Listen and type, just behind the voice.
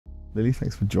Lily,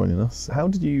 thanks for joining us. How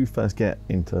did you first get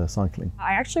into cycling?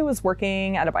 I actually was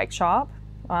working at a bike shop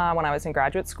when I was in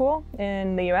graduate school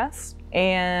in the US,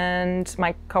 and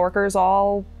my coworkers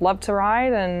all loved to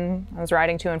ride, and I was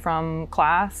riding to and from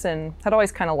class and had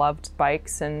always kind of loved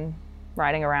bikes and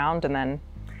riding around. And then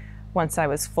once I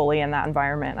was fully in that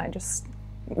environment, I just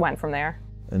went from there.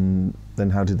 And then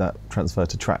how did that transfer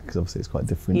to track? Because obviously it's quite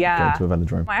different going to a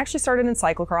velodrome. I actually started in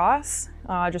cyclo-cross,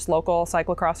 just local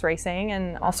cyclo-cross racing,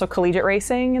 and also collegiate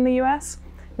racing in the US,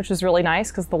 which was really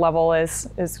nice because the level is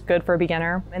good for a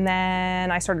beginner. And then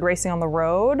I started racing on the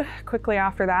road quickly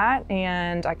after that,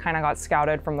 and I kind of got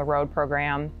scouted from the road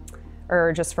program,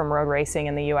 or just from road racing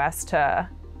in the US, to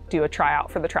do a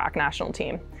tryout for the track national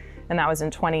team. And that was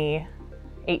in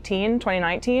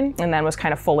 2019, and then was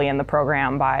kind of fully in the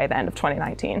program by the end of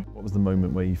 2019. What was the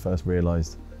moment where you first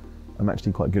realized, I'm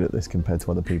actually quite good at this compared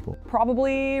to other people?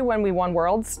 Probably when we won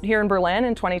Worlds here in Berlin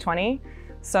in 2020.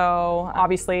 So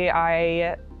obviously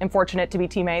I am fortunate to be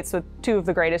teammates with two of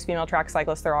the greatest female track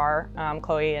cyclists there are,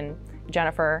 Chloe and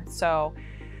Jennifer. So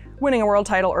winning a world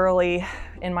title early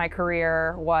in my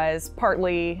career was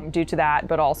partly due to that,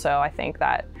 but also I think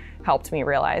that helped me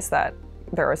realize that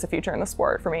there was a future in the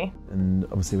sport for me. And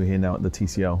obviously we're here now at the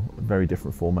TCL, a very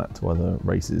different format to other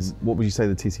races. What would you say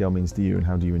the TCL means to you, and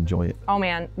how do you enjoy it? Oh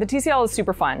man, the TCL is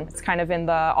super fun. It's kind of in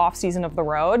the off season of the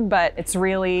road, but it's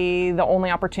really the only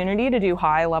opportunity to do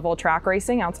high level track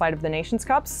racing outside of the Nations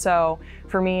Cups. So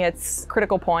for me, it's a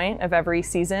critical point of every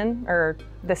season, or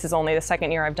this is only the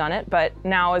second year I've done it, but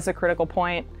now is a critical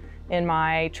point in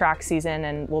my track season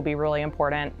and will be really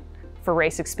important for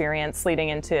race experience leading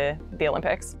into the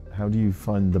Olympics. How do you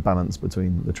find the balance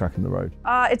between the track and the road?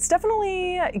 It's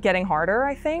definitely getting harder,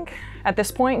 I think, at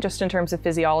this point, just in terms of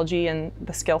physiology and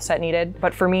the skill set needed.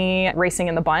 But for me, racing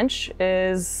in the bunch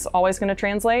is always going to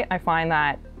translate. I find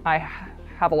that I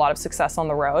have a lot of success on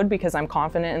the road because I'm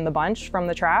confident in the bunch from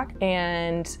the track.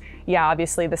 And yeah,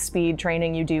 obviously the speed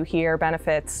training you do here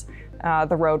benefits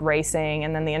the road racing,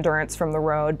 and then the endurance from the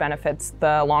road benefits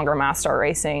the longer mass start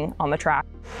racing on the track.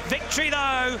 Victory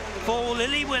though for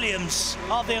Lily Williams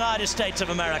of the United States of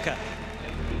America.